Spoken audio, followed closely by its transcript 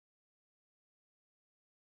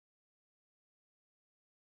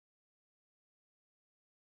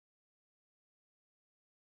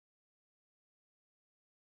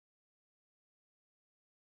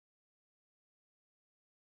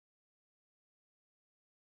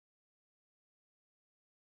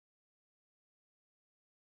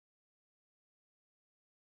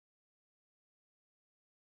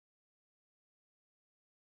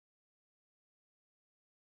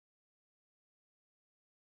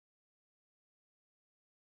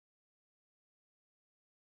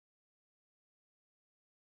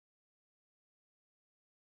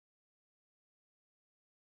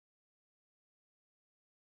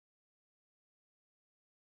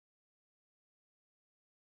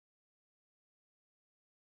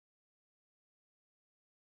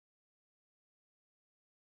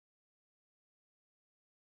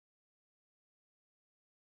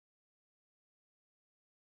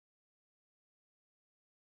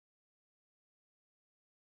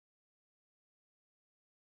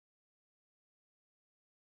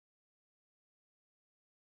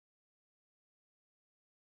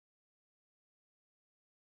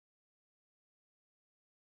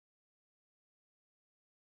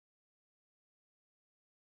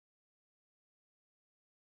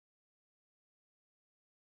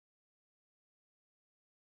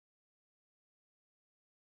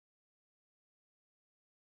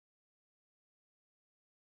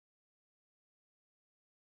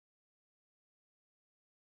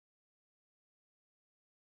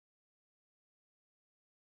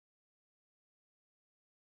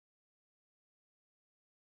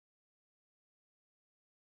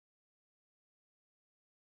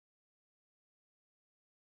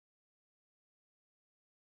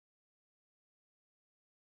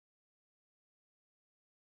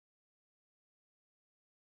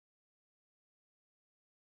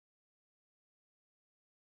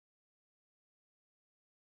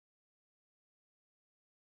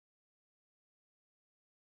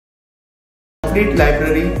complete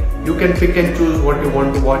library. You can pick and choose what you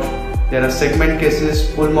want to watch. There are segment cases,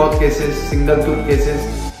 full mouth cases, single tooth cases,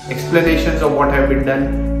 explanations of what have been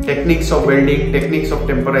done, techniques of welding, techniques of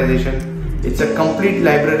temporization. It's a complete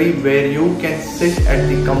library where you can sit at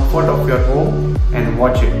the comfort of your home and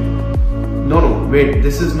watch it. No, wait,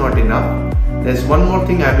 this is not enough. There's one more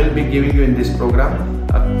thing I will be giving you in this program,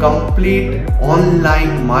 a complete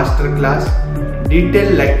online masterclass,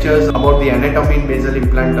 detailed lectures about the anatomy in basal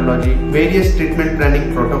implantology, various treatment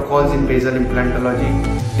planning protocols in basal implantology,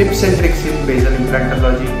 tips and tricks in basal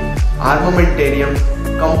implantology, armamentarium,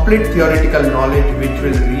 complete theoretical knowledge which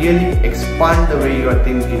will really expand the way you are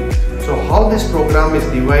thinking. So how this program is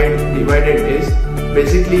divided is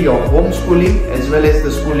basically your homeschooling as well as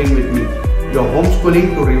the schooling with me. Your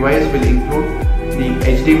homeschooling to revise will include the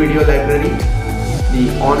HD video library,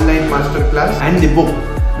 the online masterclass and the book,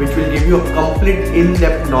 which will give you a complete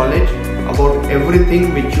in-depth knowledge about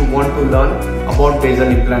everything which you want to learn about basal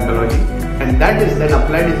implantology. And that is then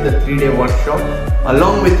applied in the 3-day workshop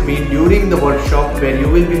along with me during the workshop, where you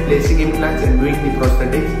will be placing implants and doing the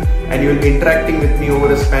prosthetics, and you will be interacting with me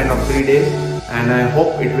over a span of 3 days, and I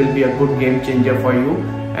hope it will be a good game changer for you.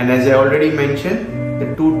 And as I already mentioned,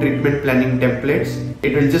 the 2 treatment planning templates,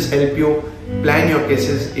 it will just help you plan your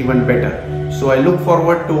cases even better. So I look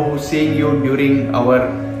forward to seeing you during our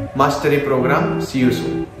mastery program. See you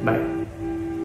soon. Bye.